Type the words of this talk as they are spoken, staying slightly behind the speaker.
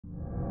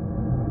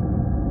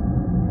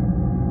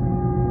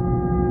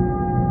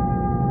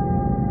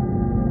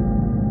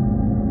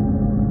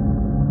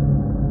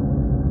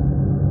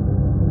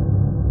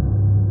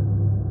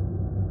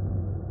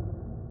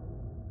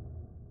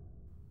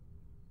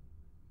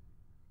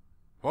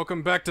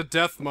Welcome back to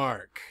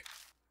Deathmark.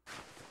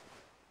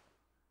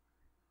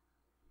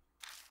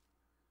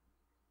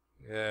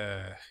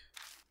 Yeah.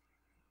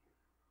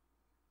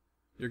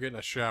 You're getting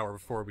a shower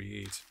before we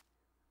eat.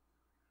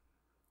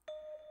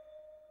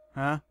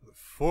 Huh? The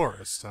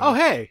forest, huh? Oh,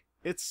 hey!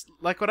 It's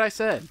like what I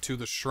said. To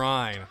the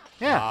shrine.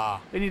 Yeah.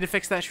 Ah. We need to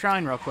fix that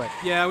shrine real quick.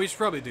 Yeah, we should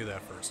probably do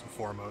that first and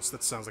foremost.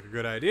 That sounds like a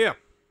good idea.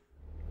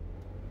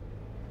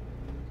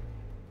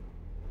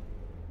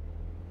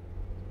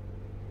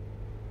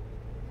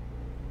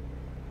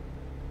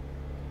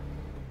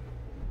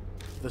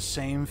 The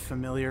same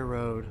familiar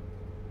road.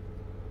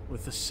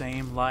 With the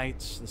same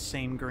lights, the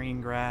same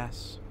green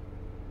grass.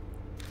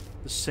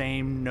 The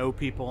same no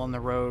people on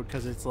the road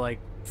because it's like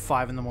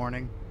 5 in the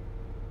morning.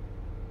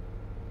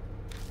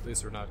 At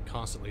least we're not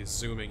constantly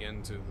zooming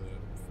into the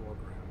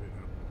foreground, you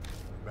know,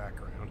 the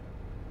background.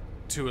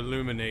 To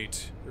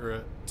illuminate,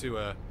 or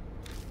to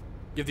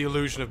give the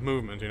illusion of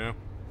movement, you know?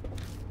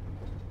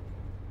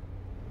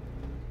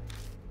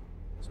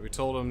 So we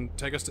told him,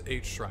 take us to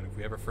H Shrine if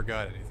we ever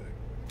forgot anything.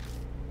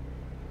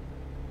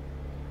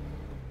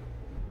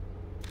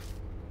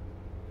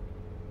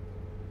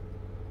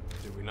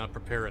 Did we not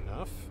prepare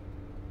enough?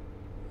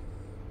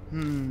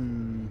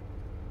 Hmm.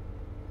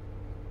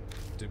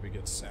 Did we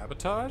get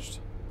sabotaged?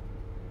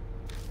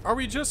 Are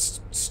we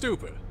just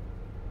stupid?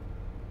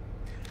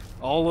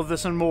 All of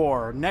this and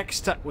more.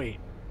 Next time. Wait.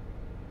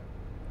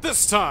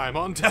 This time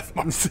on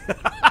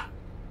Deathmark.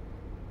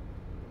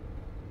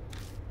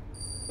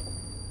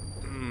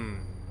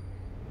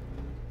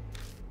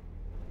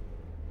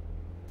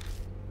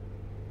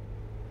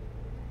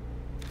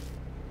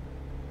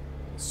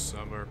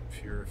 Summer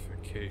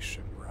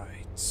purification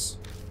rites.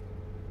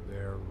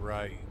 They're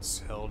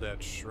rites held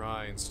at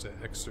shrines to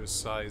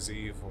exorcise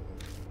evil.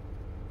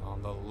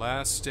 On the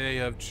last day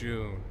of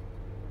June,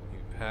 you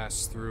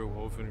pass through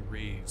woven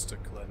reeds to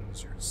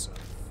cleanse yourself.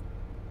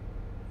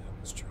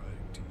 I was trying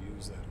to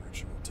use that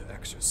ritual to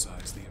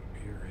exorcise the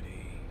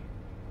impurity.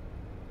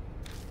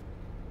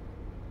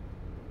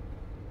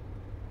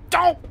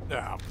 Don't!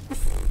 Ah.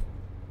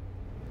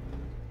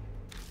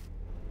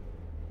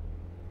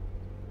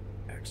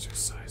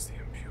 Exorcise the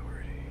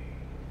impurity.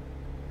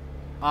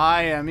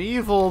 I am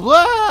evil.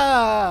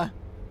 Blah!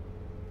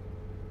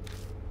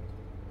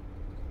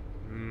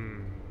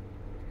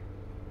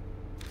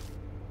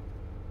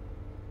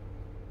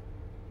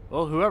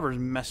 Well, whoever's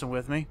messing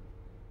with me,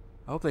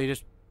 I hope they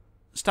just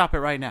stop it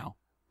right now.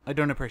 I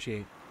don't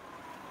appreciate.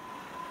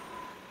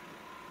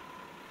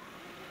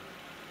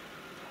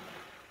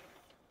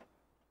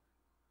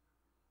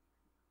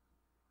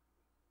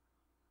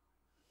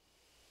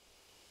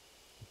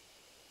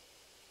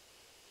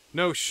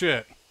 No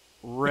shit.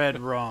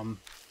 Red rum.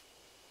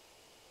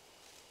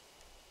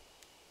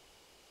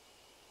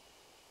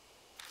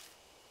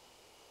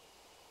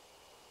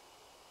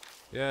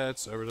 Yeah,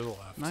 it's over to the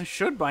left. I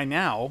should by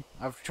now.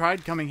 I've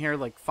tried coming here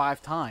like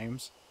 5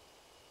 times.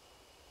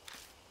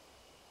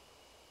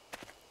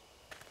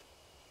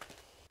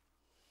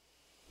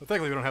 But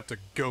thankfully we don't have to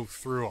go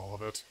through all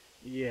of it.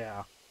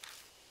 Yeah.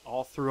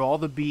 All through all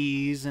the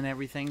bees and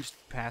everything. Just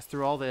pass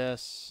through all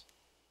this.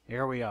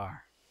 Here we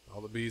are. All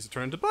the bees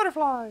turn into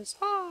butterflies.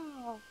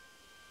 Ah!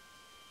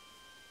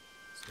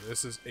 So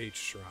this is H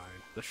Shrine.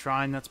 The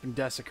shrine that's been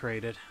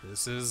desecrated.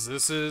 This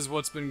is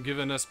what's been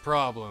giving us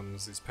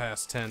problems these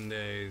past 10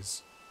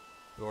 days.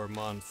 Or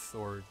month,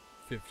 or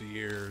 50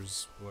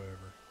 years,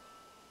 whatever.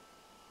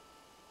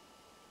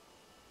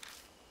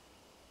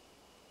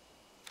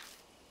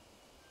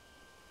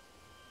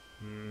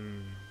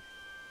 Hmm.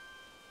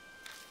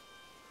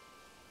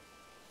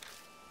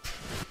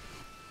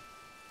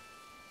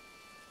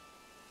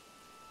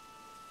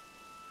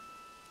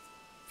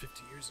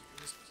 50 years ago,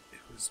 it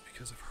was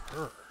because of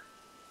her.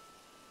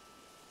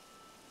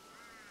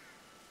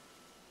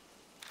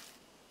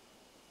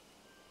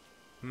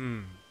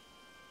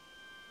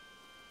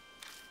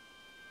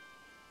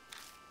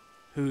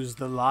 Who's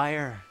the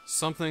liar?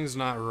 Something's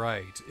not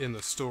right in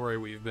the story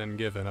we've been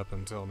given up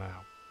until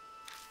now.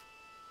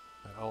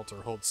 That altar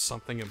holds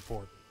something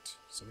important.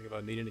 Something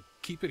about needing to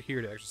keep it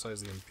here to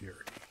exercise the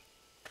impurity.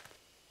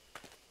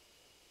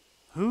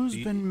 Who's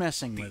been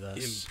messing with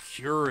us?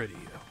 Impurity.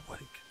 What?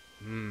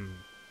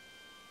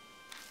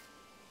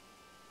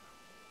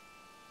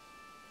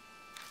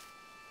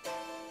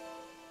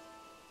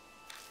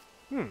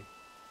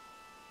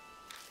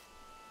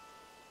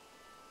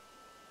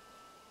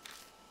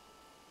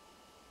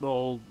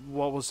 Well,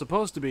 what was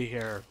supposed to be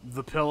here?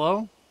 The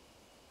pillow?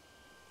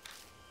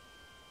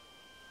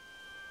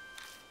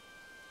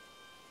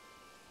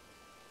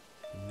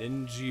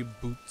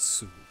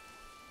 Ninjibutsu.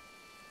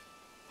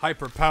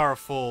 Hyper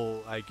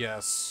powerful, I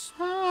guess.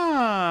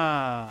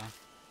 Ah.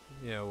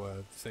 You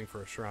know, thing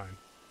for a shrine.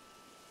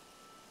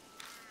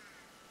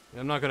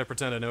 I'm not gonna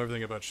pretend I know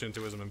everything about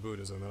Shintoism and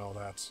Buddhism and all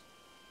that.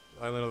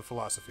 I know the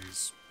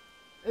philosophies.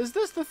 Is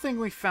this the thing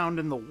we found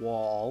in the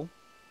wall?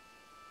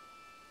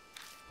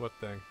 What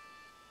thing?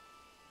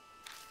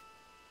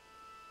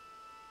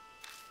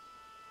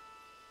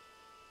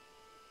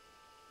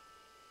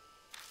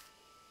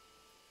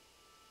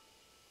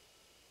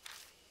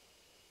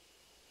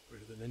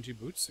 Ninja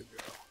Butsu go?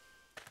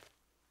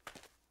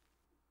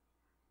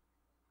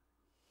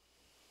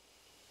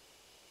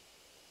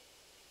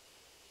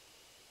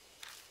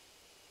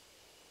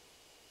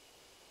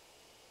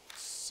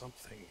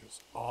 Something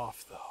is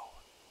off, though.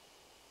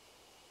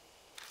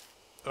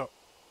 Oh.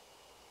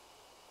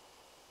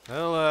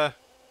 Well,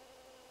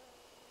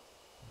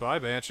 bye,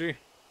 Banshee.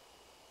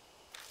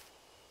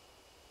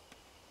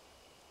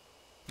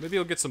 Maybe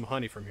you'll get some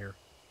honey from here.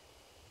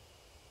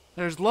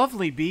 There's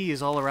lovely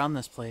bees all around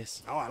this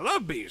place. Oh, I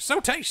love bees.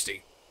 So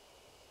tasty.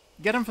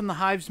 Get them from the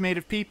hives made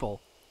of people.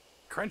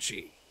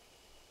 Crunchy.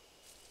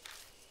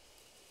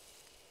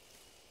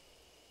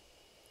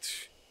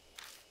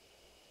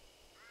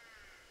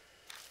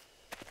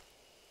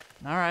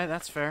 Alright,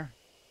 that's fair.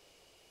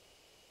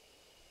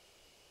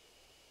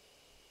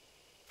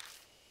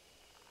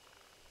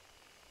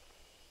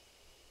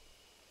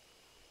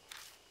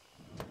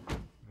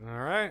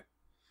 Alright.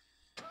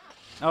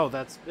 Oh,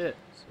 that's it.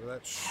 So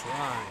that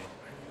shrine.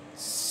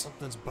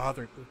 Something's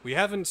bothering. We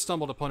haven't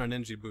stumbled upon a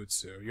Ninja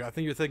Butsu. I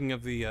think you're thinking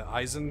of the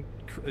Eisen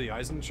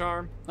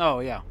charm. Oh,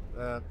 yeah.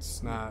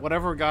 That's not.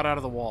 Whatever got out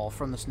of the wall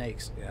from the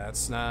snakes. Yeah,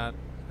 that's not.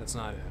 That's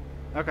not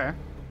it. Okay.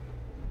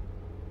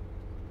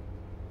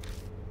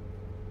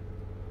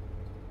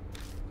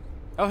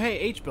 Oh, hey,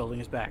 H building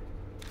is back.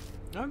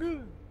 Oh,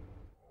 good.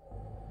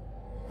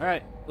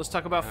 Alright, let's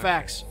talk about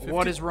facts. 50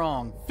 What is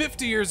wrong?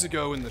 50 years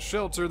ago in the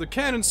shelter, the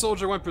cannon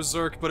soldier went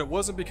berserk, but it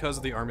wasn't because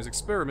of the army's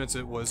experiments,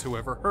 it was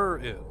whoever her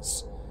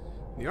is.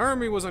 The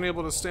army was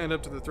unable to stand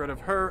up to the threat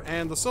of her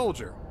and the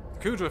soldier.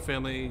 The Kujou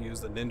family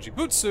used the Ninja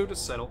Butsu to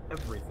settle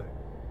everything.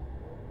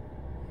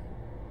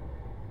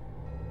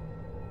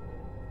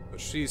 But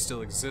she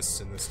still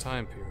exists in this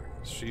time period.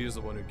 She is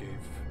the one who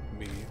gave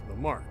me the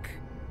mark.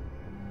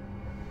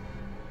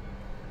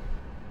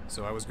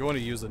 So I was going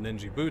to use the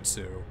Ninja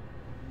Butsu,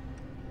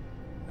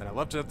 and I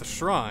left it at the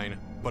shrine,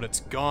 but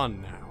it's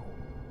gone now.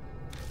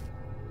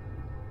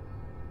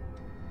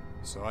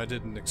 So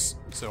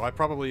I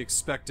probably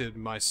expected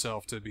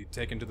myself to be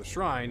taken to the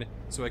shrine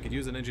so I could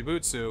use the Ninja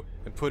Butsu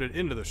and put it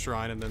into the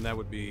shrine, and then that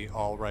would be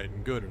all right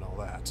and good and all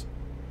that.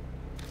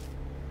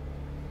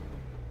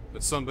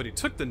 But somebody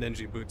took the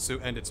Ninja Butsu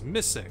and it's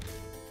missing.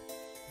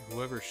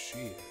 Whoever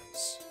she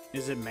is.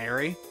 Is it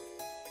Mary?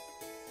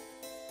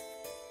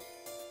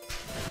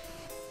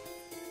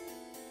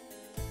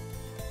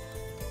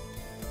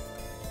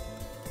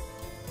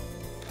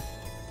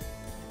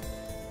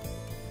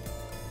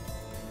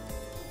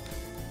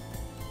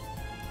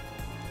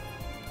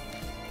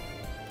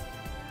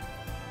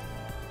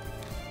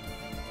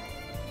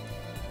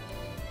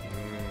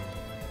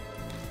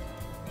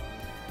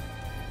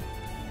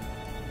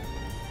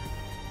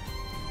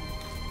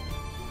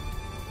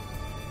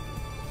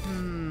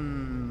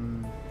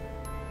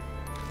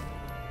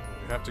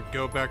 Have to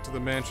go back to the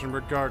mansion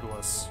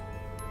regardless.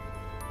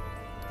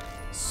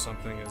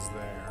 Something is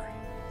there.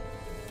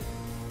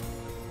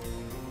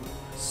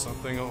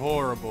 Something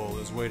horrible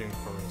is waiting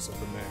for us at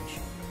the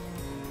mansion.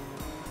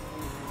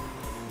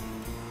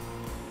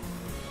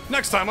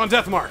 Next time on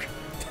Deathmark!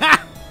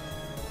 Ha!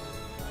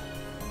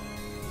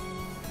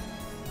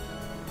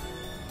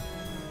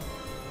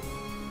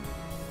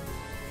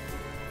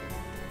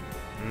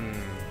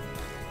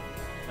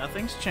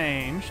 Nothing's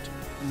changed.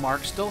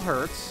 Mark still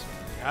hurts.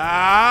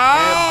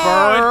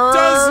 Ah! It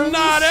does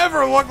not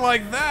ever look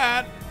like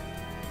that!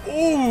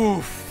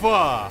 Oof!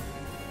 Alright,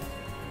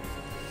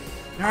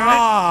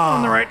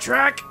 on the right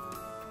track.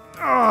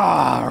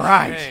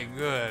 Alright. Okay,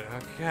 good.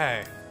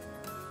 Okay.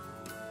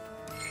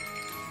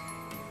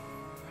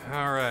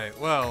 Alright,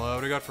 well, what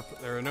do we got for...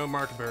 There are no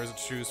market bearers to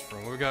choose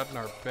from. What we got in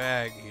our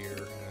bag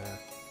here?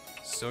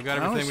 Still got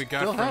everything we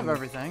got still from... have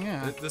everything,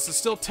 yeah. This is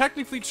still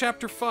technically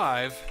Chapter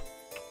 5.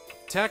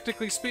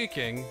 Tactically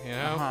speaking, you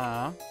know?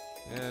 Uh-huh.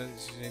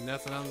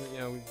 Nothing on... You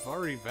know, we've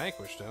already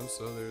vanquished him,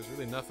 so there's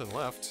really nothing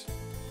left.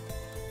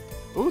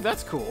 Ooh,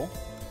 that's cool.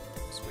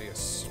 Way to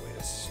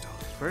stop.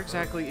 Where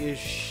exactly is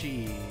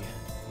she?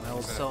 My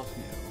old self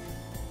knew.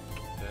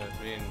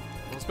 I mean,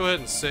 let's go ahead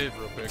and save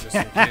real quick, just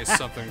in case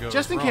something goes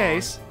Just in wrong.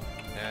 case.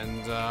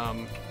 And,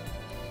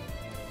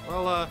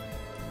 well,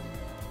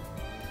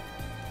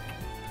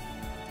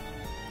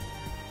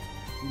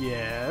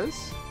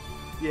 Yes?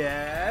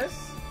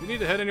 Yes? we need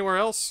to head anywhere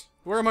else?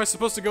 Where am I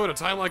supposed to go at a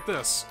time like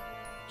this?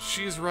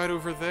 She's right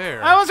over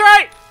there. I was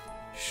right!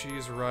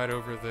 She's right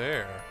over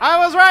there. I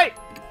was right!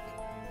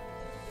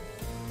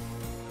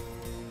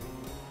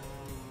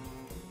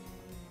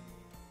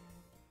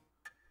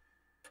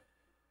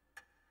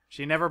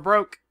 She never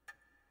broke.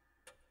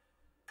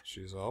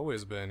 She's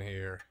always been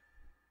here.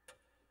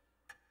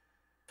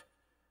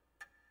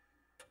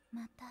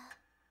 また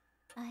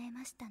会え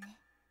ましたね。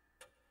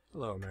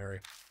 Hello,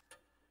 Mary.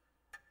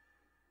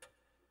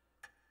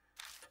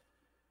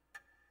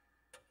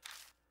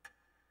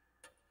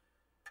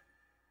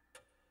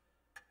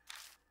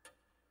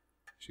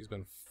 She's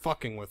been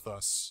fucking with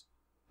us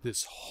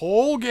this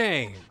whole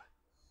game.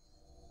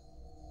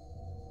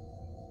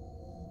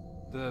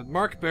 The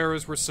mark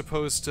bearers were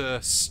supposed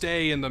to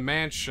stay in the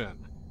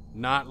mansion,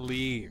 not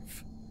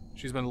leave.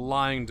 She's been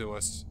lying to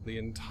us the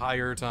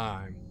entire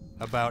time.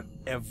 About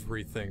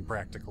everything,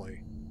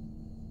 practically.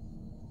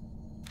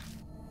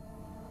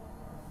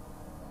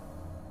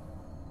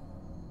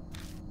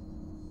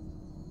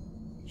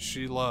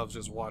 She loves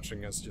just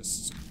watching us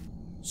just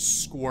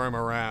squirm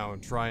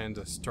around, trying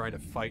to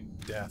fight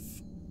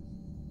death.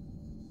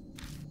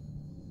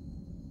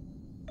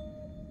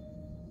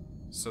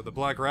 So the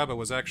Black Rabbit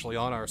was actually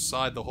on our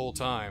side the whole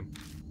time.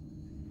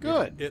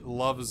 Good. It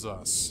loves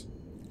us.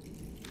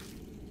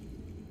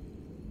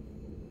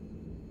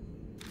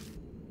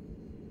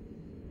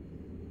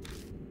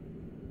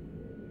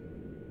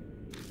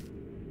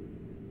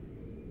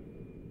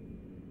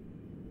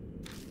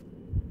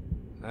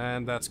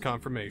 And that's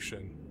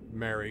confirmation.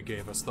 Mary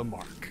gave us the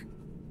mark.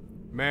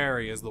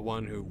 Mary is the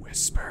one who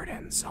whispered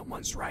in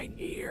someone's right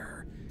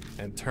ear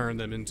and turned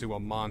them into a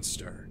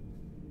monster.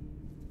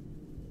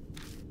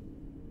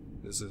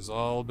 This has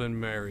all been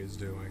Mary's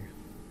doing.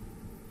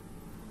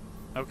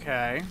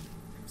 Okay.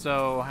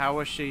 So how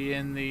was she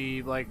in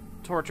the, like,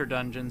 torture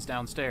dungeons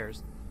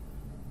downstairs?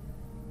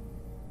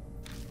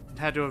 It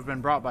had to have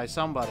been brought by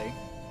somebody.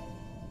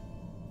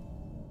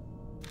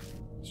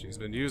 She's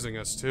been using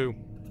us too.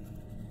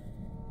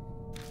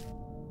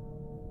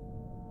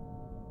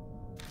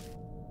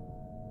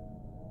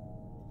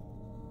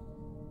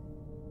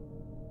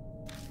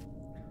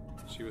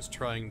 She was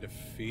trying to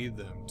feed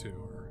them to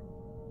her.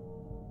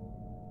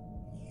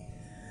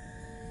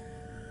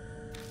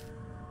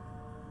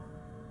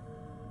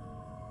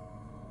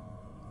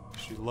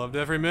 She loved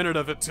every minute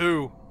of it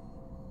too.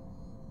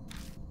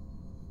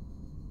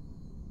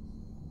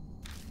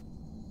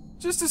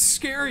 Just to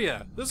scare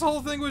ya. This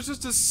whole thing was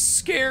just to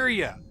scare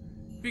ya.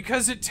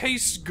 Because it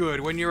tastes good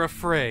when you're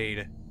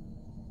afraid.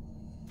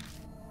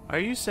 Are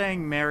you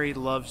saying Mary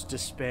loves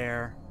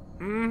despair?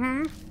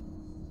 Mm-hmm.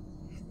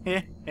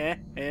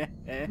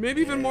 Maybe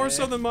even more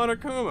so than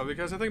Monokuma,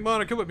 because I think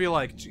Monokuma would be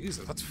like,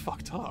 Jesus, that's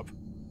fucked up.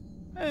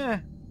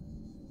 I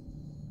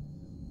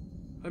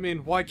mean,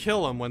 why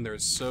kill them when they're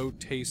so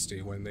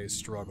tasty when they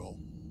struggle?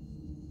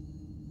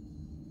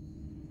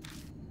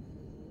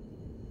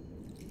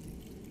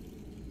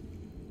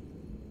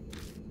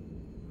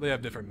 They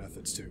have different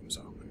methods too,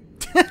 so.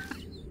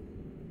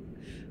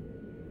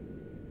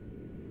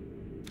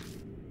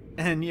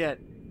 And yet,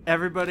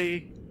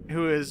 everybody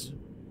who is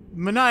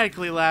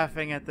maniacally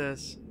laughing at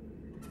this,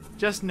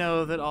 just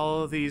know that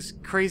all of these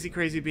crazy,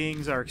 crazy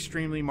beings are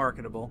extremely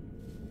marketable.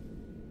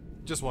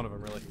 Just one of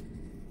them, really.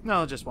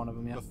 No, just one of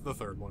them, yeah. The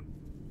third one.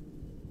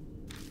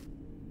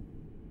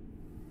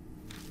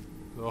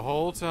 The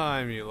whole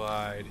time you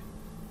lied.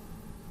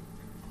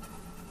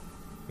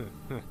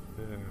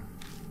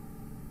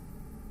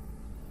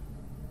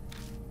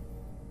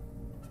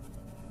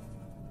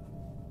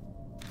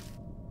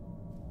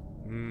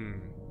 Hmm.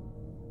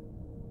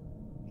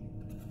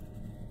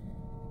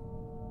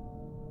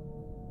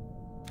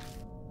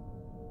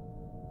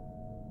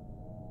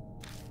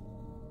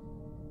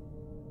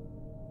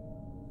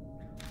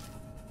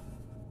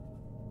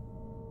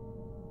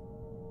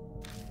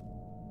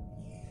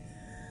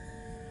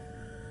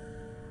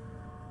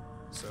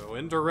 So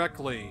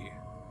indirectly,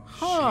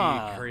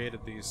 Huh. she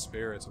created these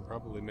spirits and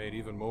probably made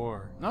even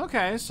more.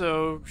 Okay,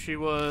 so she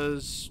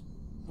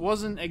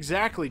wasn't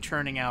exactly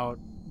churning out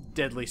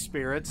deadly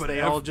spirits. But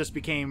they all just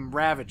became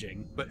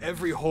ravaging. But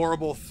every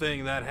horrible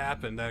thing that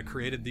happened that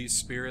created these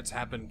spirits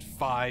happened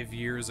 5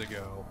 years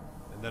ago.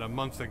 And then a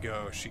month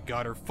ago, she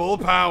got her full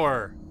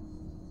power.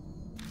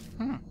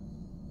 Hmm.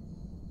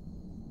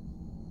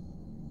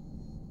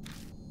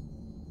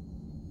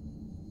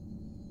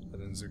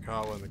 And then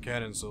Zukawa and the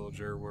Cannon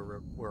Soldier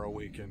were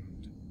awakened.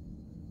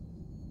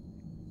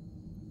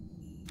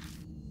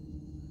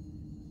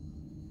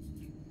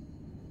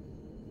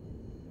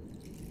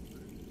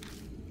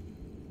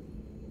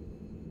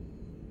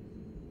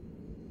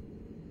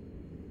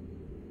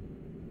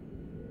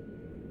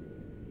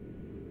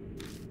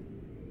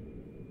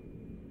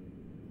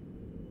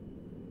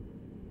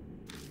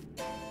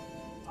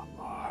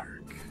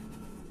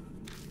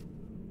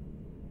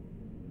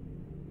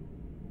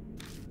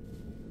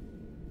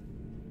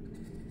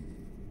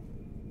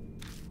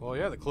 Well,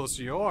 yeah, the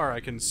closer you are, I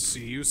can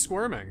see you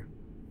squirming.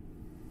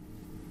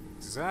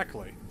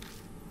 Exactly.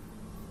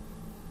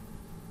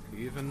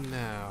 Even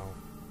now.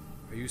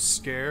 Are you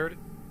scared?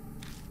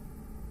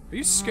 Are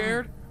you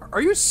scared?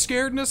 Are you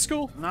scared,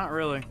 Niskel? Not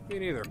really. Me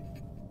neither.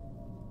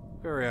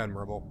 Very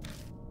admirable.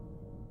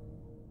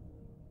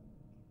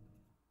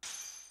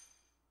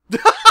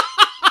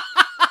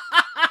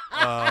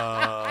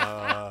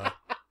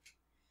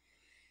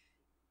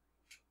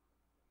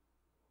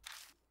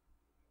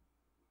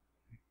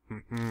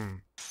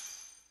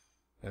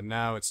 And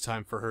now it's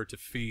time for her to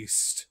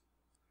feast.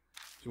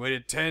 She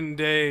waited 10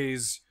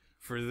 days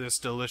for this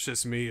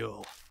delicious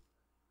meal.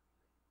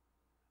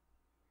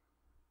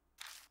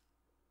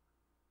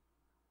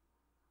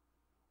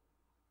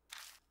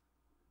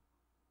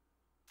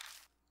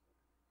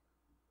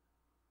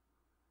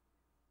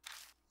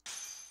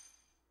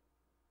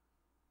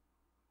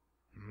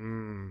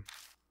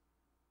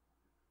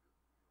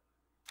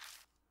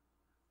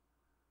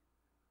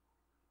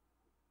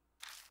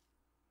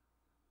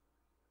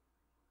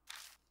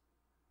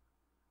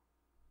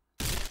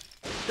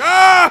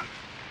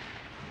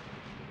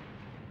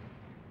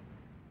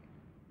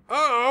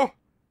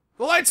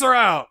 lights are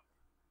out!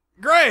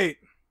 Great!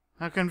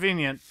 How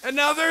convenient. And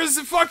now there's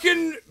a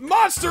fucking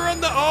monster in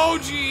the... Oh,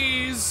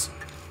 jeez!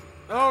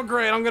 Oh,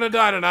 great, I'm gonna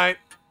die tonight.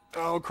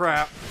 Oh,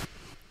 crap.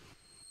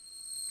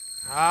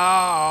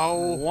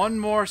 Ow. One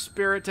more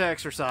spirit to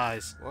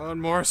exercise. One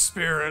more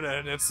spirit,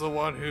 and it's the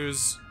one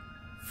who's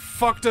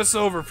fucked us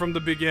over from the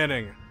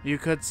beginning. You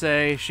could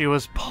say she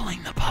was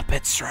pulling the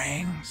puppet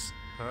strings.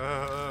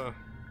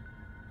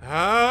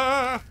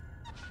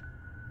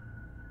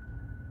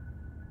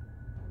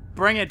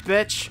 Bring it,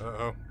 bitch.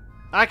 Uh-oh.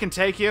 I can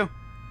take you.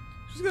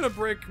 She's gonna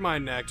break my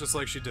neck just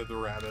like she did the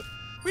rabbit.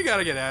 We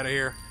gotta get out of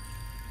here.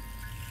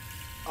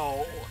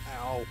 Oh,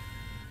 ow.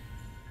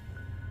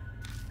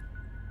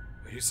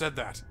 You said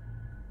that.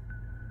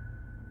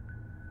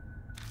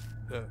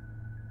 That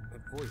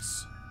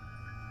voice.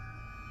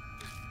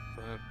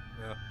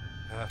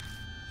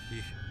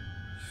 He's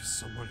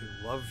someone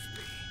who loved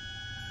me.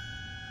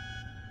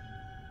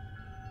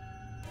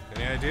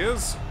 Any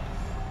ideas?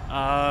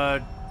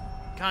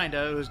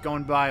 Kinda. It was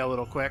going by a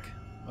little quick.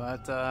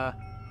 But,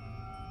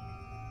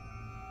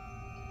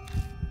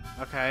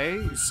 okay.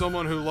 He's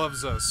someone who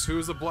loves us. Who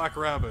is the Black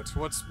Rabbit?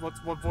 What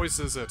voice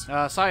is it?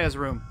 Saya's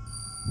room.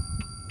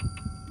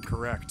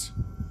 Correct.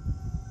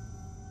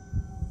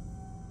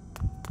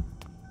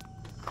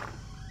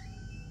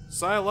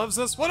 Saya loves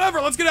us? Whatever,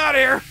 let's get out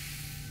of here!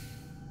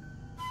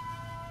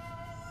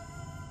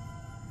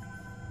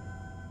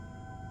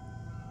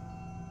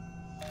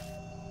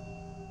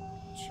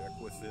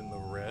 Check within the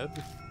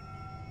red.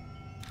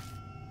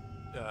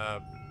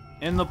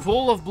 In the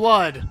pool of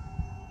blood.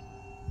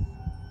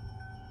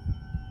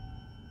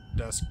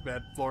 Desk,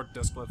 bed, floor,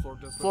 desk, bed, floor,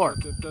 desk, Floor.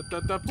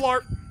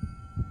 Floor!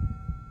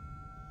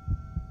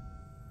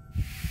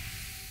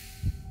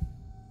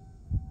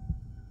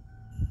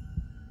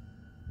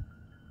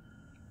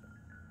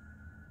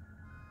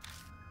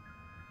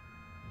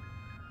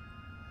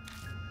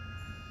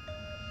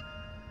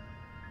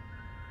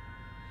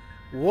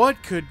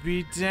 What could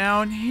be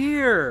down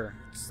here?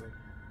 It's like,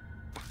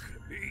 what could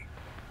it be?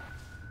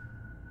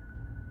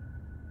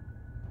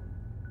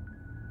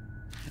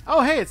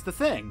 Oh, hey, it's the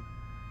thing.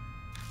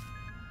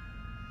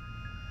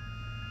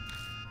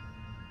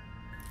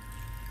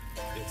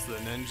 It's the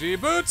Nenji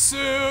Butsu!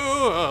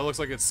 Oh, looks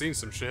like it's seen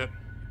some shit.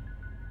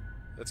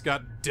 It's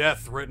got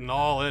death written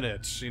all in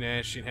it.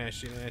 Shina, shina,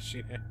 shina,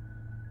 shina.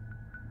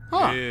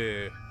 Huh.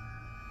 Yeah.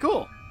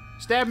 Cool.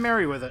 Stab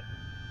Mary with it.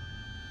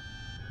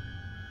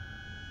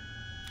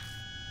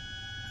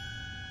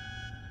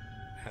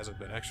 Hasn't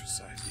been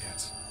exercised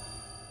yet.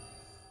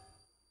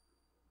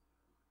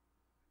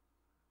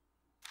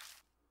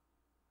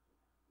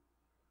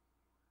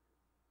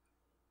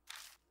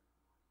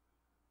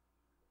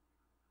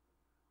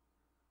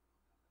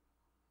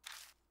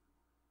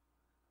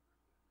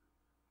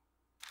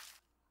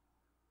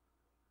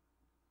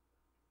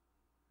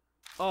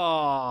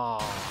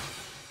 Oh.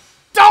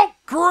 Don't!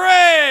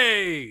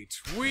 Great!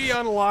 We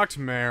unlocked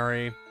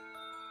Mary.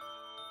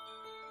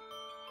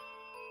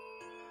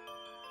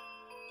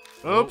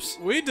 Oops.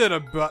 We did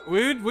a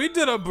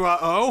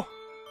oh.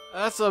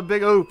 That's a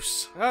big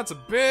oops. That's a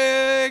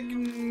big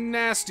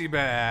nasty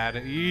bad.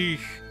 Eek.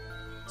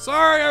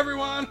 Sorry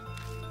everyone.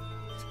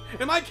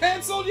 Am I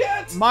cancelled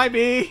yet? Might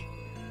be.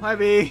 Might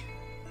be.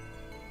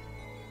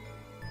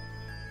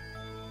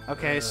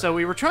 Okay, so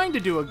we were trying to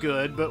do a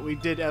good, but we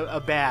did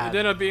a bad. It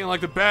ended up being like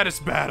the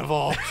baddest bad of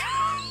all.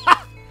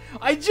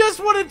 I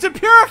just wanted to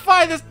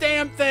purify this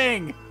damn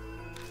thing!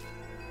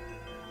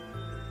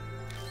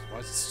 Why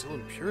is it still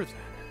impure then?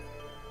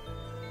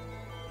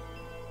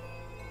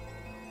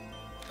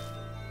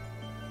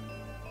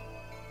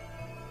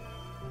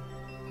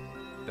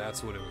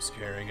 That's what it was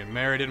carrying, and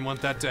Mary didn't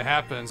want that to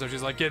happen, so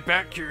she's like, get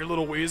back here, you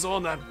little weasel,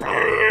 and then...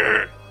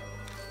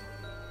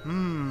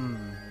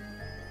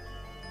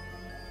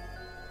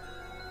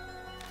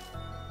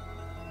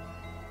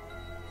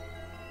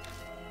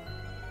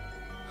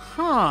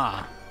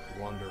 Huh.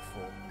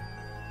 Wonderful.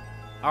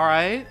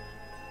 Alright.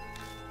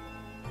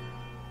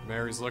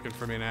 Mary's looking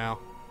for me now.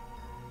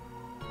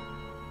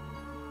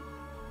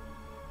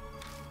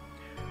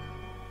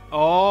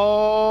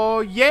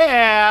 Oh,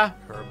 yeah!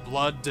 Her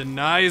blood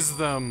denies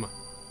them.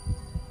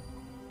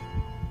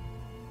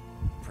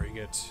 Bring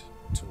it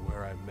to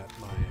where I met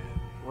my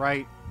end.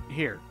 Right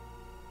here.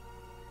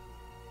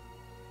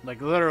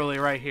 Like, literally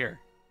right here.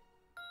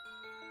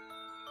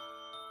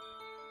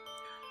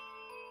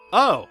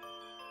 Oh!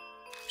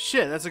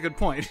 Shit, that's a good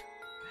point.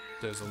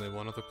 There's only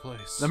one other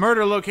place. The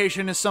murder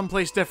location is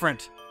someplace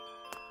different.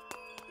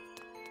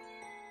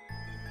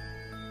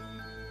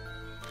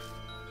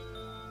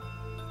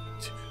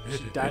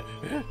 She died.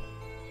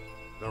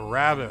 The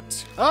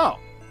rabbit. Oh!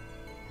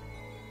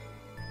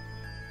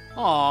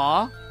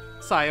 Aw.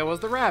 Saya was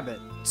the rabbit.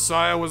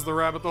 Saya was the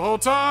rabbit the whole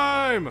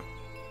time!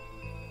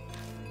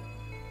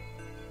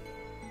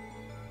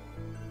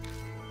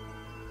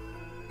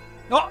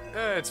 Oh!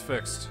 It's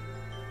fixed.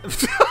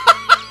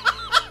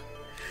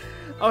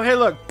 Oh, hey,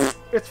 look.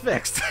 It's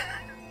fixed.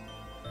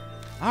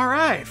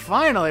 Alright,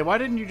 finally. Why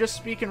didn't you just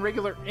speak in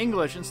regular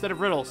English instead of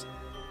riddles?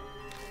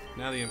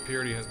 Now the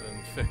impurity has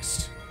been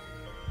fixed.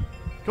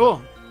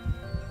 Cool.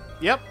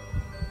 Yep.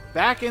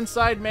 Back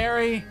inside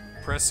Mary.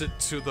 Press it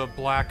to the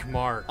black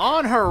mark.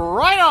 On her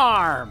right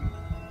arm.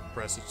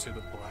 Press it to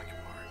the black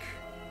mark.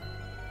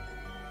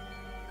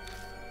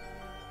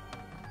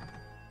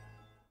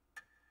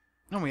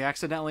 And we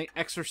accidentally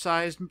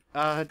exorcised,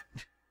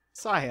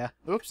 Saya.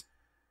 Oops.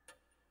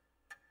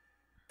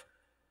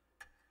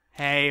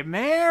 Hey,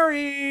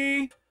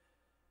 Mary!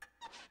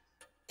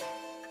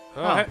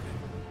 Oh.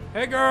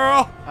 Hey,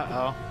 girl!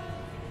 Uh-oh.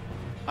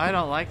 I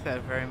don't like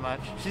that very much.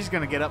 She's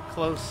gonna get up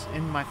close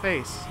in my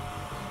face.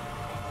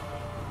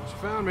 She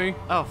found me.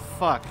 Oh,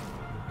 fuck.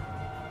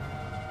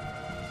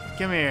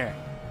 Come here.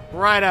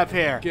 Right up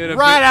here. Get a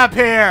right up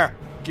here!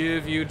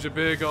 Give you a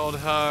big old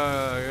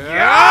hug.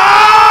 Ah!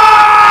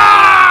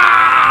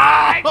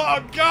 Oh,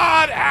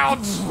 God!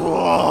 Ouch!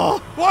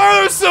 Why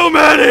are there so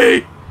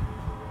many?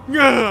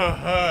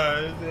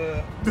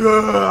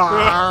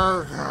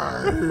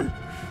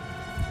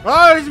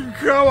 I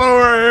come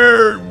over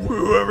here,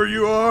 whoever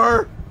you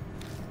are.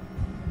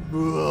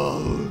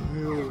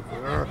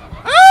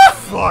 Ah,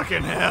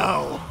 fucking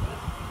hell!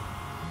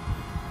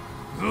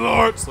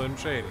 Lord Slim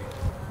Shady.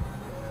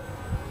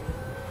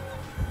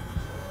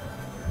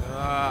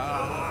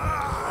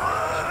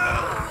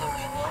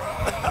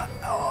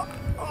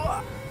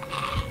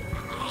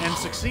 And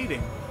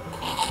succeeding.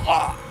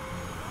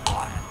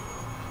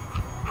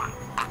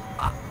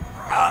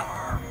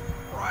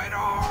 Right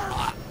arm.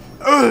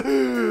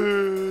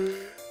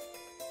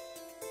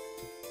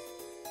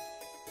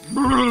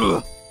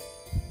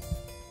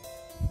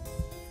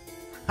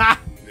 Ha!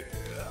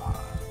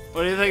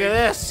 What do you think of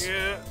this?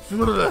 Yeah. You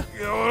know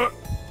what?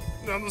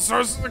 I'm the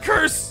source of the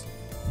curse.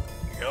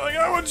 You only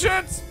got one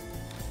chance.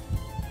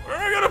 Where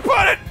am I gonna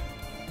put it?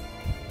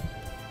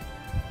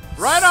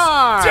 Right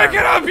arm! Stick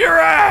it up your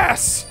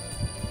ass!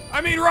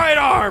 I mean right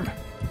arm!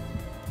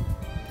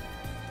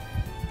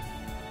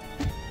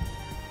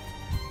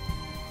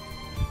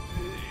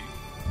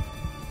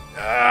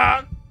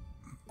 Ah!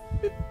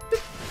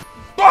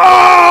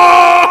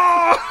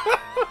 Oh!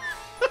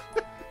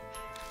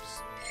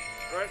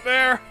 Right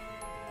there.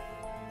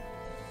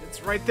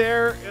 It's right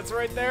there. It's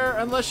right there.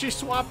 Unless she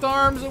swapped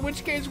arms, in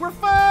which case we're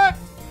fucked.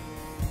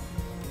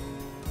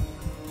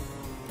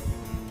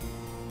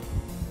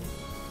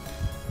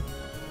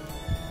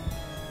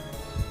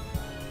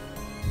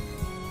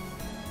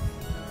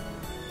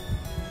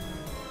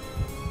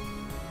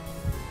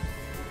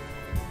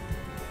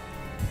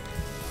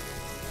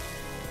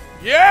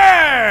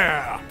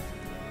 Yeah!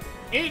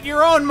 Eat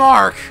your own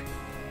mark.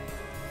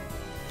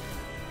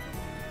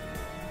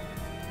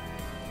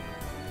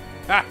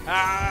 Ha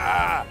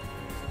ha!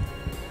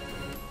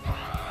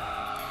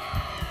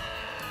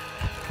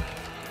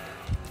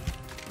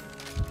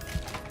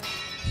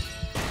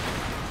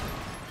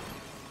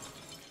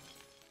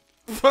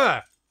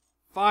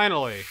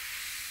 Finally.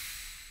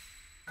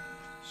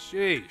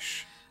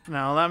 Sheesh.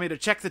 Now allow me to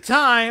check the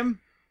time.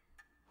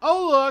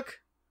 Oh, look.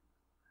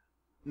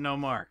 No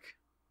mark.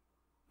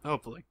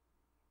 Hopefully.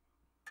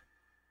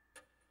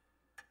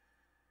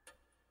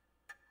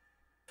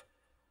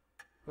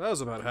 That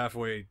was about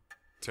halfway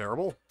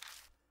terrible.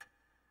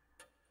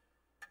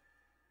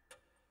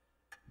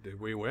 Did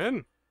we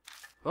win?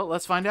 Well,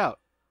 let's find out.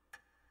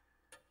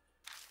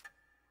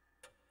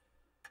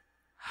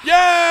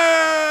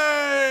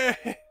 Yay!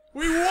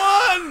 We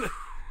won!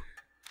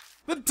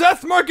 The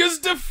death mark is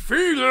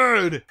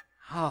defeated!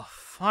 Oh,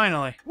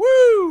 finally.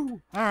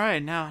 Woo!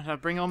 Alright, now to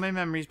bring all my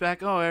memories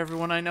back. Oh,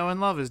 everyone I know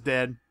and love is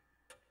dead.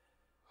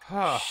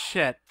 Huh.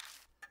 Shit.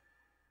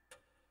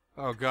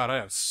 Oh god, I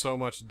have so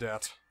much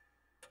debt.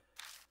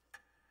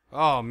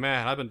 Oh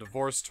man, I've been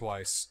divorced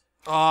twice.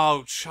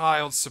 Oh,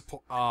 child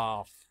support.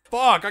 Oh,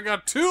 fuck, I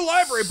got 2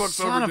 library books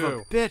Son overdue.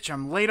 of a bitch,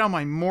 I'm late on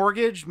my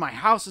mortgage. My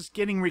house is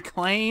getting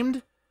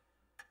reclaimed.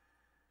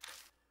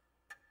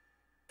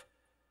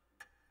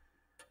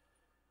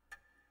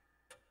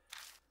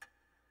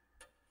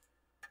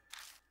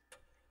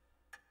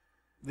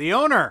 The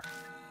owner.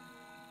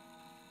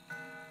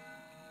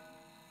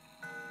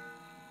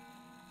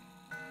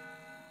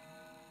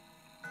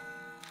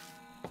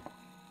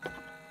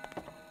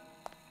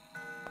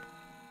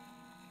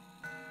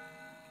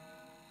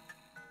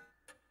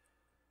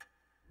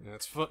 Yeah,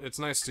 it's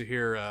nice to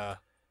hear an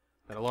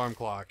alarm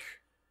clock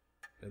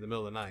in the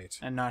middle of the night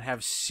And not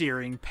have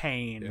searing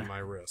pain. in my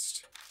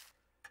wrist.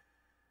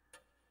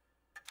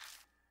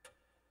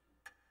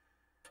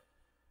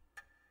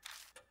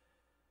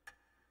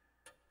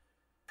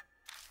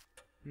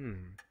 Hmm.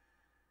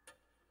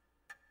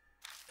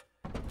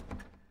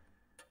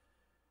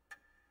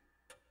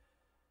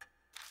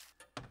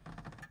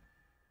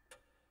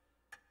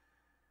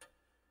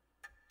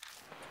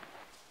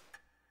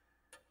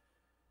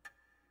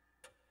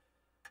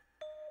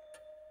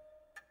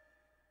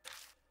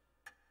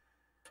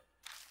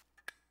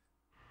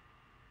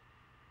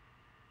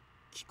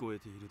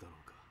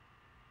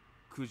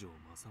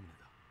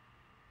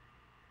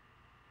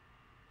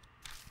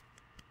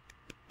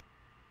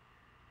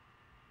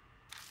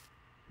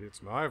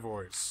 It's my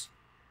voice.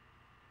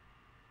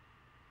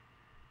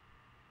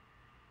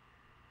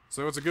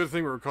 So it's a good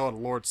thing we were called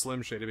Lord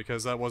Slim Shady,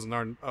 because that wasn't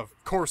our... Of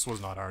course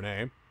was not our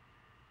name.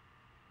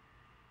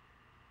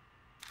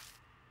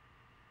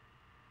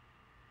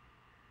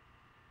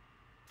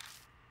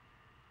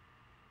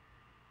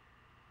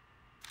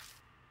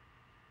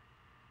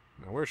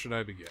 Now, where should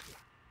I begin?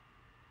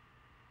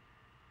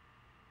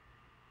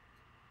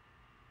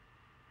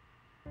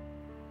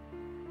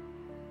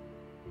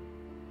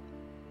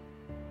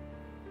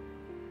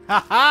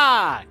 Ha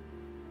ha!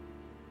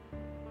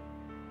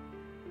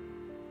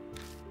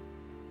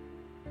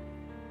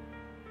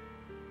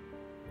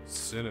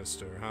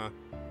 Sinister, huh?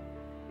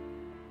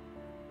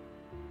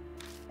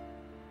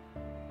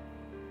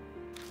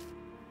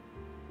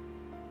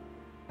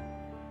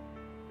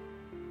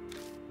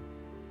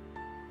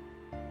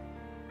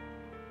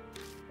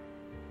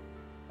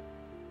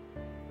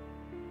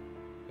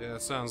 Yeah,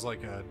 sounds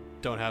like a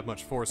don't have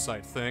much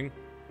foresight thing.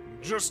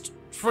 Just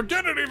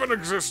forget it even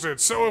existed,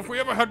 so if we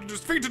ever had to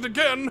defeat it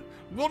again,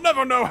 we'll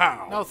never know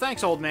how. No,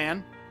 thanks, old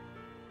man.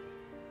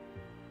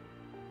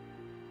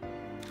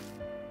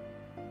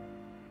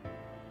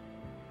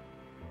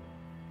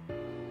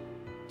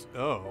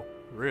 Oh,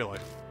 really?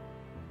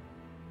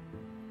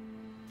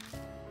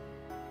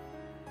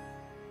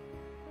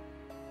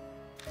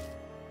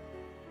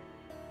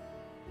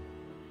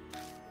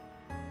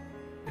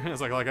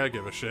 It's like I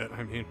give a shit,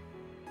 I mean...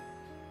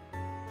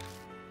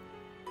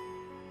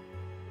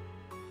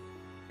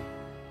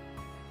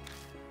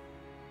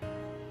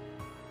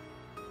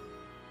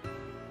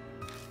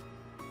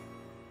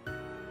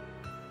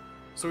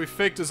 So he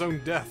faked his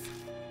own death.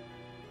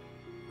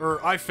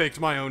 Or I faked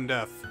my own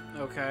death.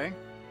 Okay.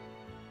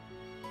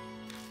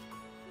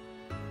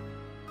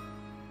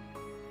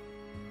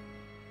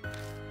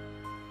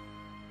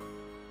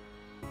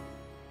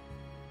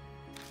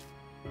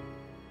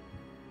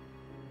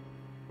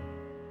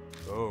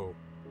 Oh.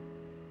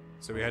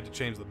 So we had to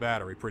change the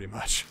battery, pretty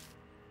much.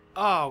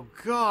 Oh,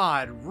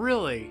 God,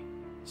 really?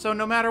 So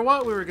no matter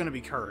what, we were gonna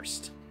be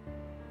cursed.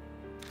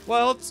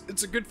 Well,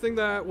 it's a good thing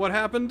that what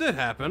happened did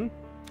happen.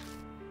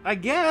 I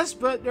guess,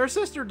 but their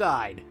sister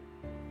died.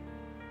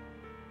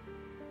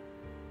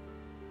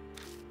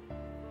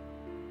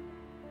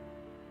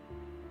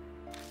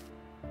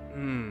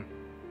 Hmm.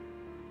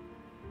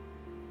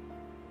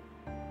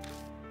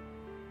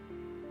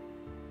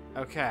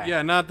 Okay.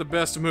 Yeah, not the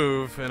best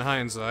move in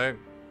hindsight.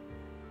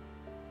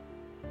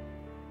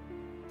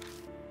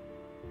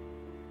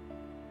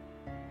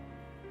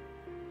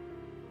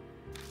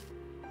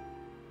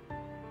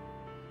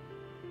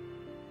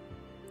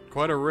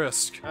 Quite a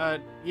risk.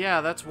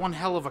 Yeah, that's one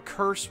hell of a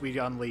curse we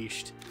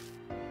unleashed.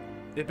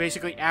 It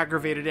basically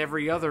aggravated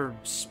every other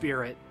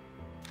spirit.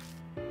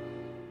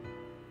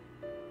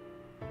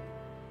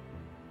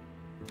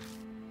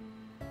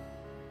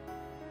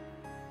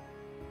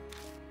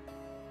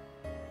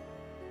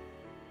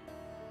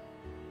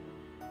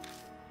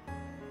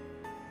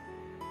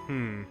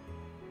 Hmm.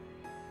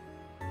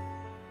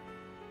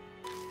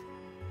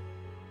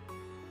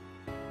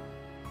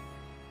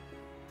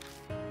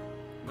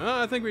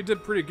 I think we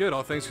did pretty good,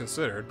 all things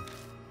considered.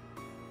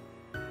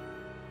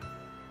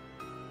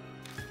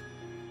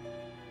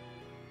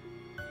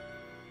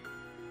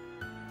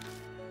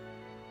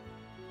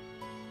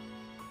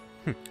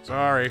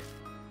 Sorry.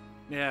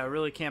 Yeah, it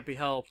really can't be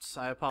helped.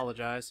 I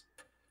apologize.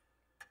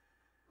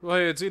 Well,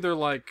 hey, it's either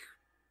like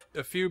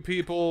a few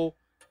people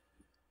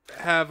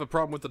have a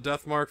problem with the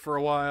death mark for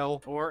a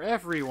while, Or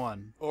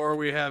everyone. or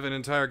we have an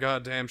entire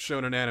goddamn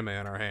shonen anime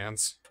on our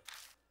hands.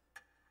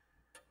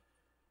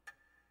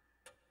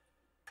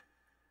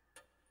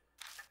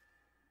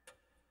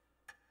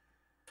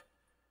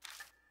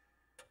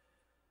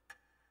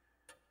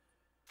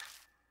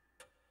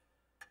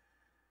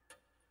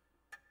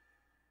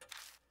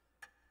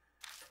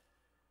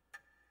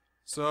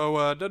 So,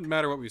 it doesn't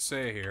matter what we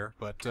say here,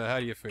 but how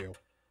do you feel?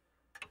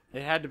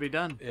 It had to be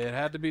done. It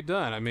had to be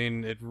done. I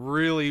mean, it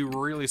really,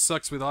 really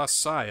sucks we lost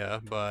Saya,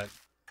 but...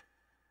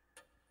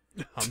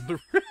 I'm the...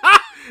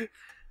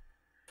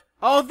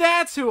 Oh,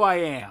 that's who I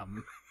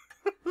am!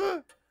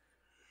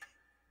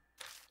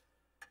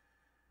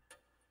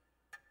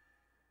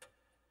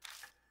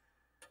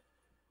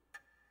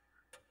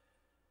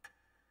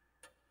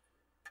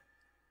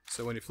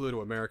 So when you flew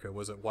to America,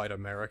 was it White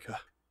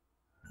America?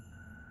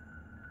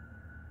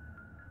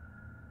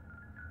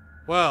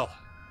 Well,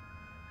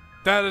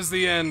 that is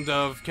the end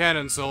of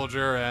Cannon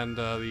Soldier and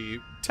the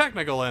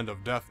technical end of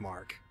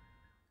Deathmark.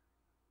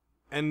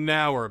 And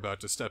now we're about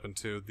to step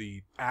into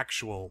the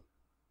actual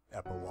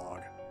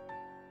epilogue.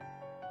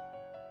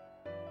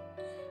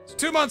 So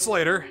 2 months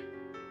later,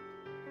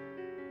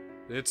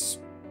 it's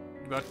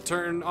about to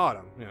turn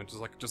autumn, you know,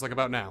 just like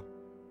about now.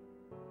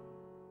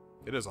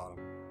 It is autumn.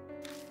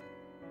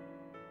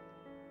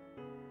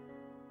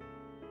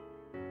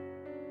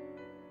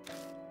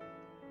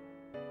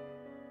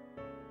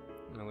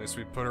 At least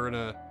we put her in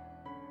a...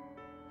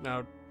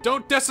 Now,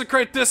 don't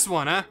desecrate this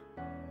one, huh?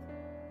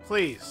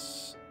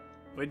 Please.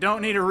 We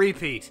don't need a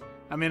repeat.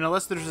 I mean,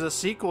 unless there's a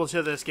sequel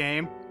to this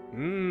game.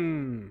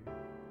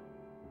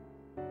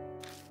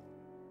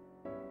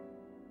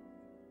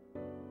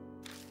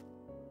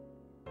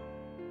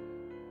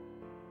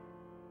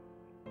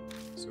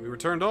 So we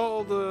returned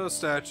all the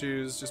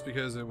statues just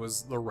because it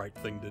was the right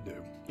thing to do.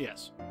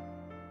 Yes.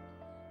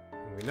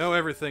 And we know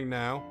everything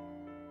now.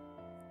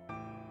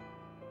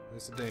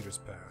 It's a dangerous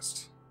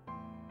past.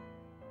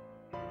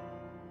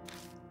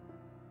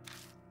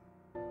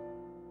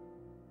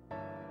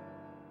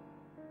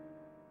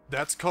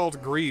 That's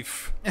called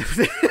grief.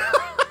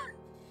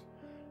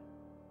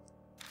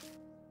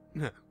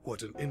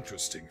 What an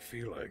interesting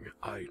feeling.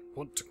 I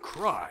want to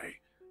cry.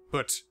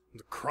 But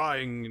the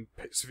crying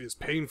is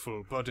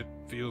painful, but it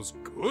feels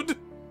good?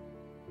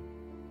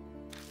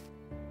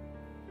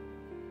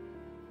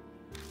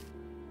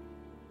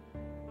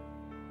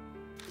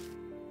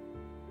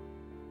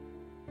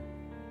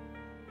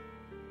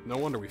 No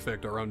wonder we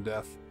faked our own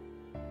death.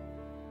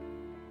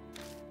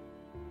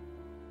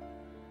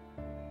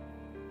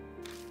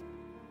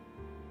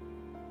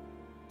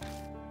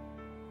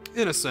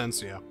 In a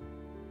sense, yeah.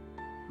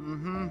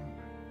 Mm-hmm.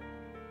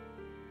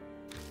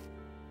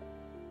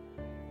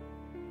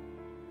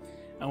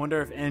 I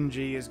wonder if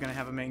NG is going to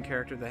have a main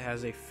character that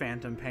has a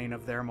phantom pain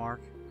of their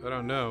mark. I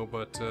don't know,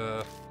 but,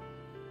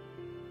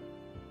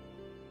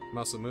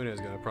 Masamune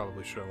is going to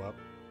probably show up.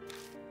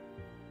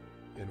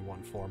 In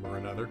one form or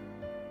another.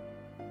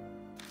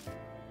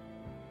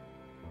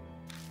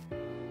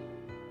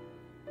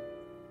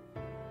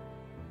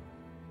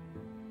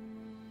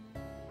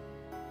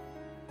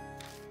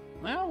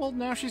 Well,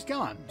 now she's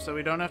gone, so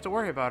we don't have to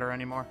worry about her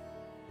anymore.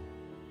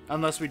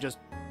 Unless we just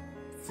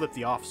flip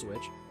the off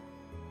switch.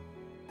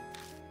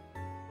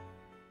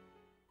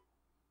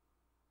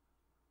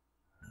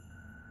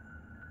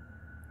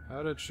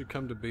 How did she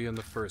come to be in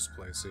the first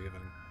place,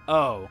 even?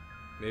 Oh.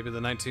 Maybe the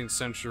 19th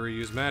century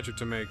used magic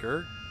to make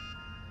her.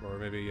 Or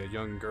maybe a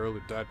young girl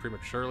who died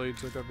prematurely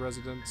took up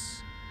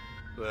residence.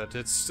 But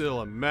it's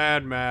still a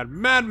mad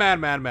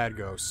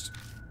ghost.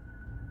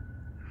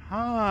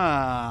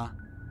 Huh.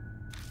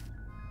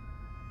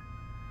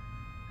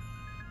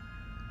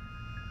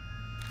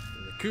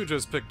 The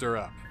Kujos picked her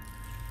up.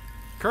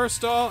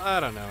 Cursed doll? I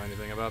don't know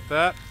anything about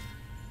that.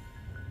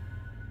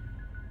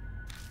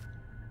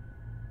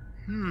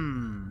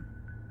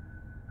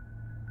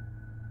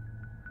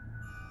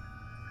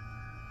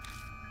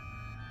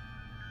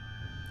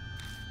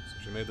 So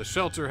she made the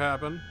shelter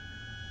happen.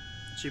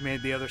 She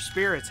made the other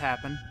spirits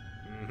happen.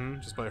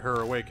 Mm-hmm, just by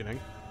her awakening.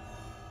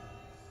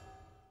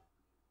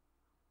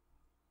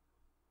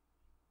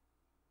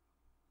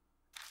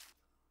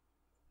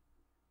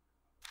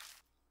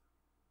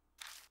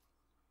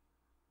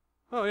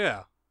 Oh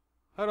yeah.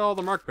 How'd all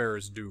the mark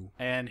bearers do?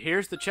 And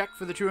here's the check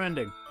for the true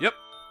ending. Yep.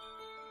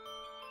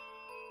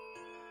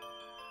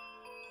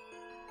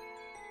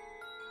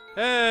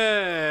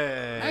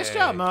 Hey! Nice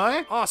job,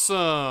 Moe.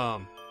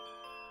 Awesome!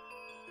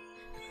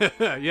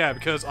 Yeah,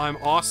 because I'm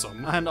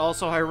awesome. And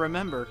also I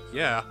remember.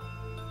 Yeah.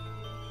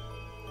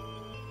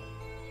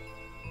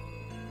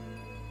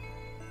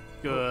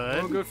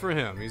 Good. Well, good for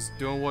him. He's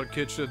doing what a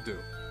kid should do.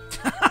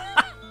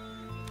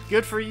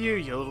 Good for you,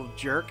 you little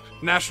jerk.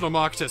 National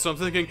mock test, so I'm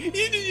thinking...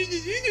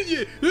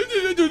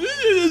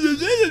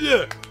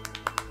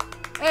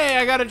 Hey,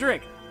 I got a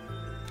drink.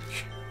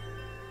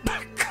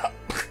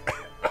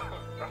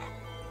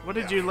 What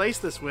did you lace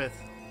this with?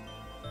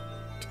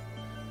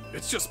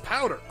 It's just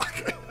powder.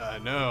 I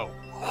know.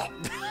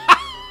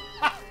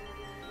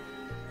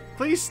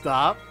 Please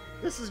stop.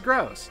 This is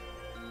gross.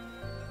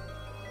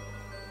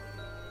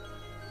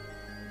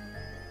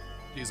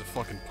 He's a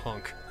fucking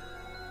punk.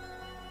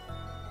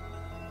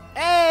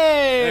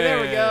 Hey,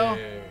 there we go.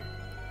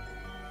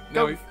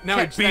 Now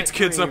he catch beats that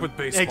kids dream. up with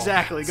baseball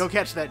Exactly. bats. Go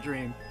catch that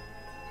dream.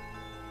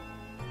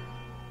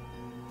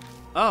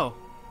 Oh.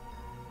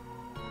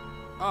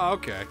 Oh,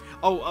 okay.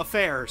 Oh,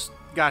 affairs.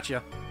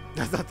 Gotcha.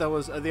 I thought that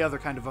was the other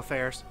kind of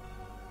affairs.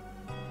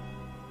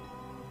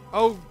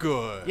 Oh,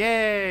 good.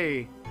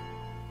 Yay!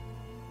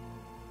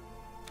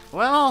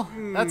 Well,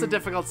 that's a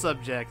difficult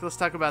subject. Let's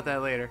talk about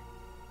that later.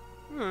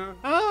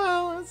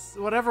 Oh, it's,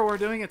 whatever we're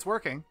doing, it's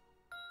working.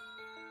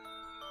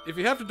 If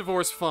you have to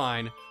divorce,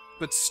 fine,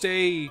 but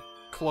stay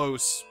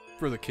close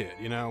for the kid,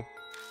 you know?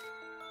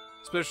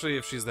 Especially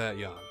if she's that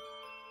young.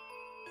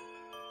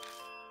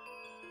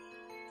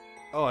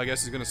 Oh, I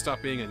guess he's gonna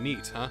stop being a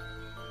NEET, huh?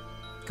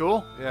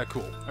 Cool. Yeah,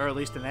 cool. Or at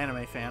least an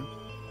anime fan.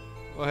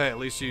 Well, hey, at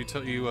least you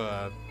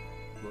know,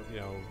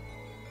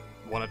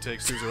 want to take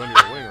Suzu under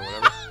your wing or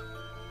whatever.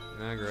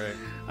 Ah, great.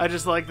 I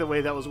just like the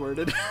way that was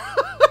worded.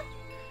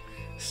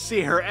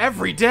 See her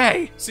every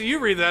day. See, you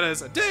read that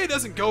as, a day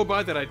doesn't go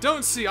by that I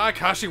don't see Ai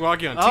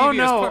Kashiwagi on TV. Oh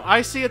no,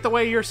 I see it the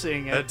way you're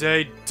seeing A it.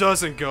 day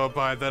doesn't go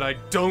by that I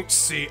don't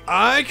see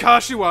Ai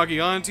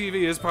Kashiwagi on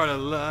TV as part of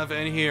Love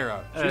and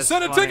Hero. She That's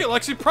sent a funny. ticket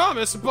like she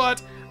promised,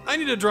 but I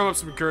need to drum up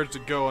some courage to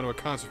go into a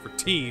concert for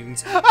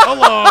teens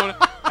alone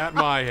at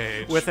my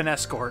age. With an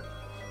escort.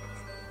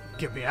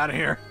 Get me out of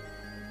here.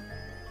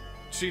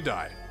 She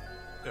died.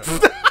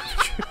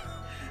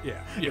 Yeah,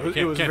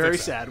 It was very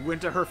sad. Went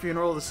to her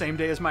funeral the same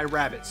day as my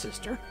rabbit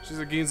sister. She's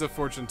a Ginza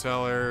fortune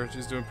teller.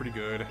 She's doing pretty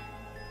good.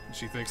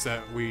 She thinks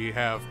that we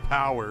have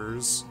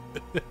powers.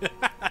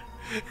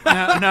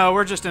 No,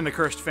 we're just in the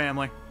cursed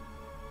family.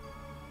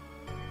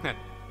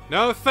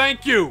 No,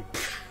 thank you!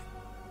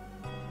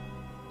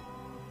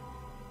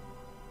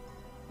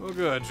 Oh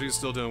good, she's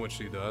still doing what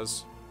she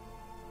does.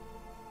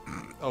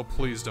 Oh,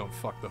 please don't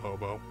fuck the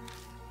hobo.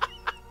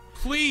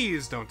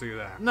 Please don't do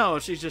that. No,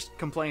 she's just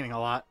complaining a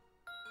lot.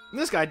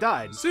 This guy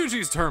died.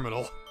 Suji's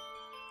terminal.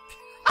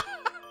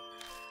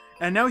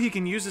 And now he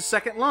can use his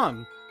second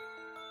lung.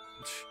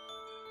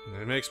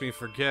 It makes me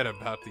forget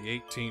about the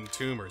 18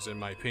 tumors in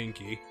my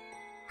pinky.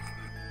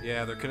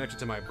 Yeah, they're connected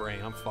to my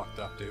brain. I'm fucked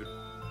up, dude.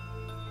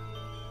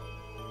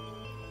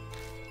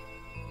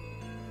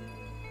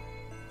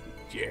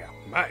 Yeah,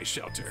 my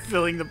shelter.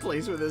 Filling the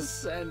place with his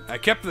scent. I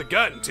kept the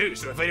gun, too,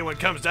 so if anyone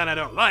comes down I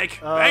don't like,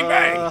 bang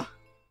bang!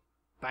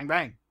 Bang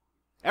bang.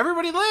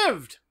 Everybody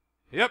lived!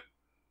 Yep.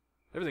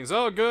 Everything's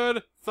all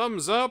good.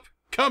 Thumbs up.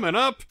 Coming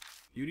up.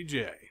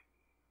 UDJ.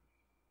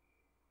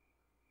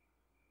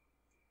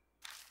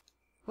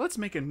 Let's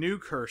make a new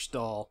curse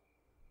doll.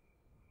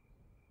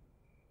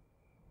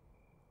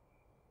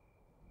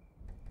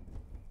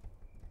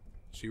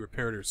 She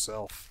repaired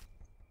herself.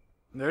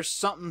 There's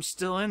something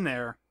still in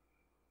there.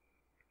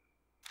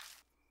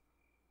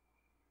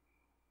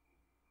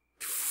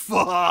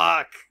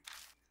 Fuck!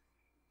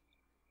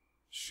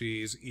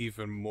 She's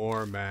even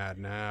more mad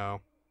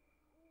now.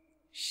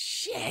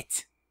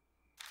 Shit!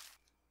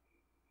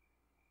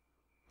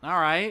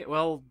 Alright,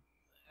 well...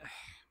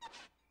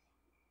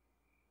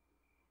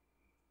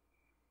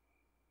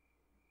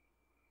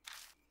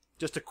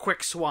 Just a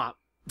quick swap.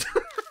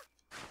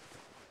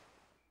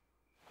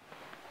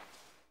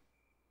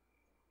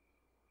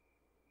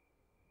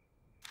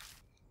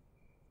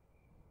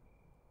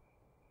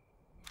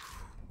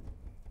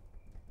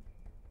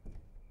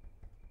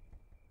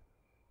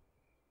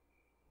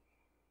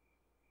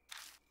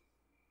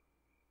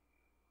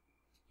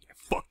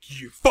 Fuck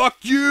you! Fuck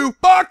you!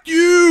 Fuck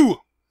you!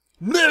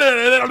 But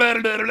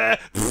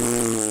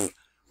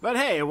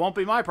hey, it won't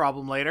be my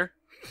problem later.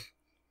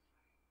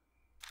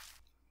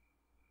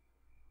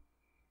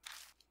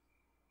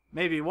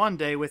 Maybe one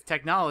day with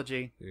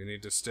technology, You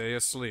need to stay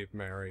asleep,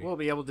 Mary. we'll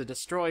be able to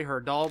destroy her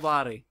doll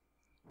body.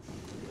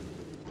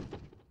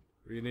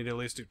 We need to at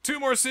least do 2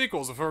 more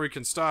sequels before we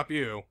can stop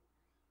you.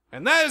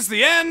 And that is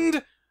the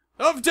end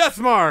of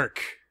Deathmark!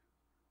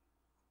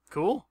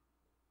 Cool.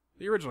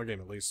 The original game,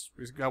 at least.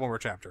 We got 1 more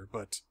chapter,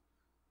 but...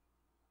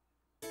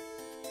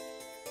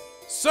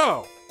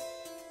 So,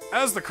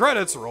 as the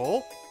credits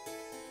roll,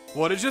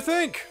 what did you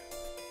think?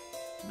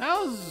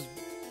 I was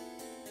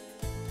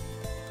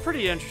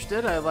pretty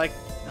interested. I liked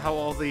how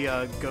all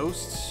the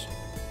ghosts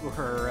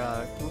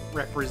were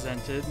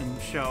represented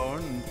and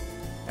shown and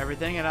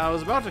everything, and I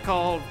was about to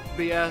call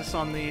BS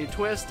on the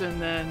twist, and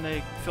then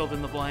they filled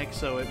in the blank,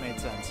 so it made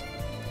sense.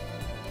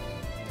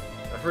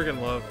 I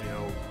freaking love,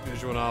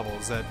 visual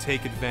novels that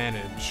take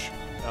advantage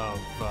of,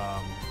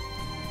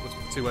 what's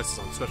with the 2 S's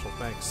on special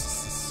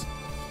thanks?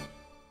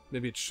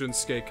 Maybe it's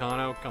Shunsuke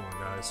Kano? Come on,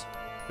 guys.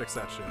 Fix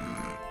that shit.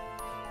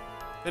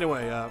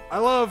 Anyway, I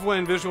love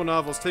when visual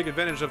novels take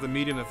advantage of the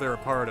medium that they're a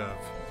part of.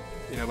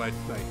 By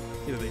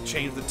they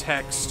change the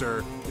text,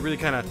 or they really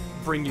kind of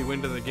bring you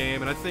into the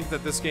game, and I think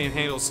that this game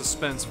handles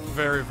suspense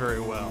very,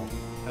 very well.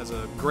 It has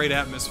a great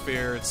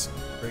atmosphere, it's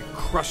very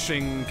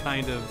crushing,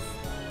 kind of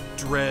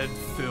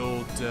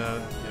dread-filled,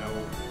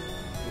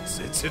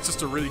 it's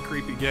just a really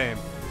creepy game.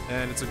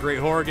 And it's a great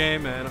horror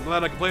game, and I'm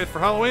glad I can play it for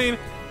Halloween,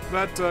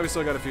 but we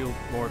still got a few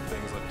more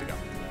things left to go.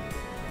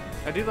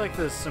 I do like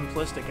the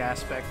simplistic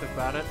aspect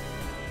about it.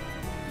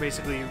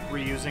 Basically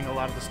reusing a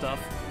lot of the stuff.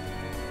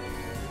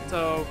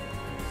 So,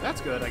 that's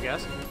good, I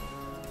guess.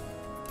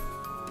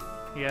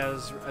 He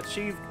has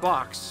achieved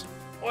box.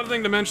 One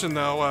thing to mention,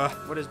 though,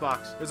 What is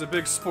box? there's a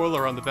big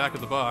spoiler on the back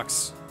of the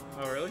box.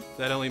 Oh, really?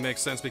 That only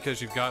makes sense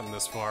because you've gotten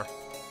this far.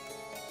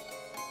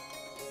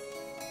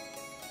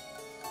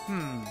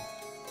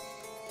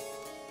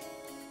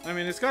 I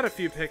mean, it's got a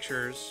few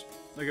pictures.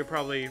 I could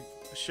probably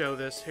show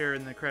this here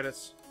in the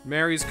credits.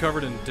 Mary's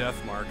covered in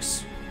death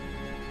marks.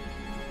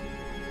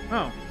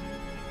 Oh.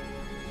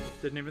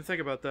 Didn't even think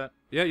about that.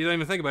 Yeah, you didn't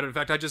even think about it. In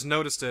fact, I just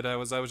noticed it. I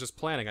was just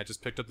planning. I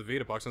just picked up the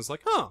Vita box and was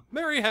like, huh,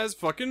 Mary has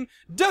fucking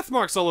death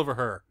marks all over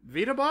her.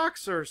 Vita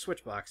box or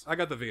Switch box? I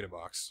got the Vita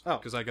box. Oh.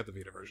 Because I got the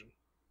Vita version.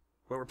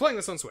 But we're playing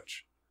this on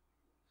Switch.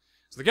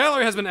 So the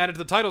gallery has been added to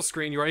the title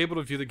screen. You are able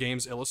to view the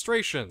game's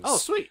illustrations. Oh,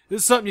 sweet.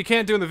 This is something you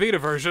can't do in the Vita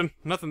version.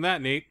 Nothing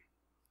that neat.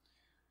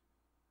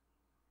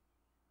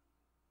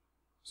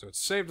 So it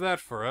saved that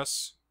for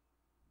us.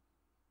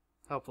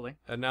 Hopefully.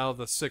 And now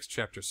the 6th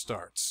chapter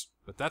starts.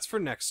 But that's for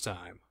next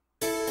time.